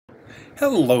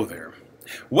Hello there.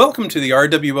 Welcome to the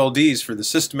RWLDs for the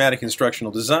Systematic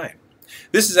Instructional Design.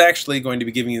 This is actually going to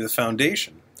be giving you the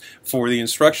foundation for the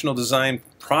instructional design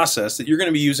process that you're going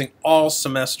to be using all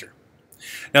semester.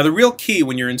 Now the real key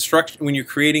when you're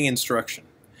creating instruction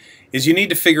is you need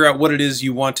to figure out what it is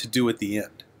you want to do at the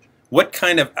end. What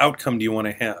kind of outcome do you want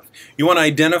to have? You want to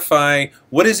identify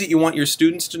what is it you want your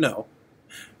students to know.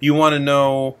 You want to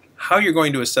know how you're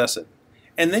going to assess it.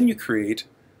 And then you create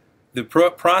the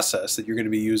process that you're going to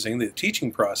be using, the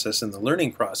teaching process and the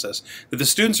learning process that the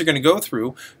students are going to go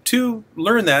through to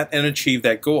learn that and achieve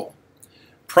that goal.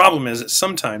 Problem is that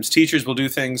sometimes teachers will do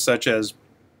things such as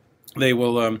they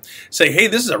will say, hey,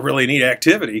 this is a really neat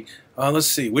activity. Let's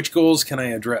see, which goals can I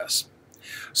address?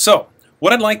 So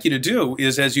what I'd like you to do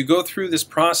is, as you go through this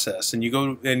process and you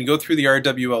go through the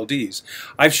RWLDs,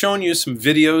 I've shown you some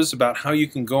videos about how you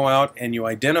can go out and you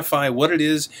identify what it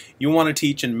is you want to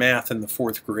teach in math in the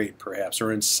 4th grade, perhaps,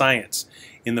 or in science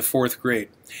in the 4th grade.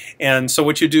 And so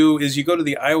what you do is you go to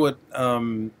the Iowa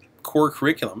core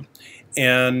curriculum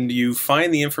and you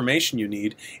find the information you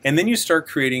need, and then you start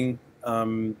creating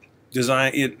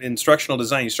instructional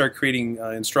design. You start creating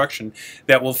instruction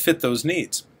that will fit those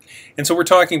needs. And so we're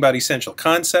talking about essential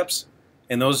concepts,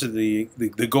 and those are the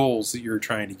goals that you're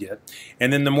trying to get.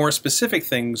 And then the more specific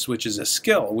things, which is a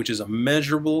skill, which is a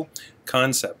measurable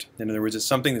concept. In other words, it's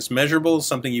something that's measurable,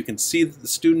 something you can see that the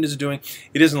student is doing.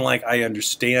 It isn't like I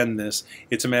understand this.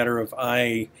 It's a matter of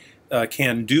I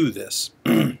can do this.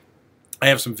 I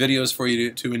have some videos for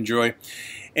you to enjoy.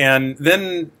 And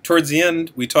then towards the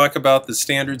end, we talk about the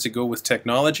standards that go with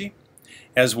technology,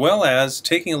 as well as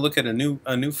taking a look at a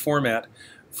new format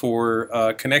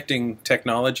for connecting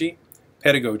technology,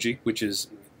 pedagogy, which is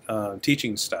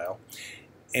teaching style,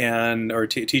 or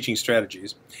teaching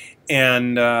strategies,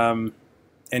 and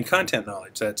content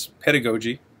knowledge. That's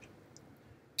pedagogy,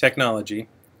 technology,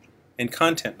 and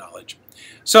content knowledge.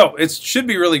 So it should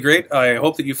be really great. I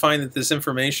hope that you find that this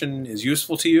information is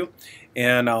useful to you,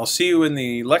 and I'll see you in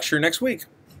the lecture next week.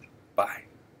 Bye.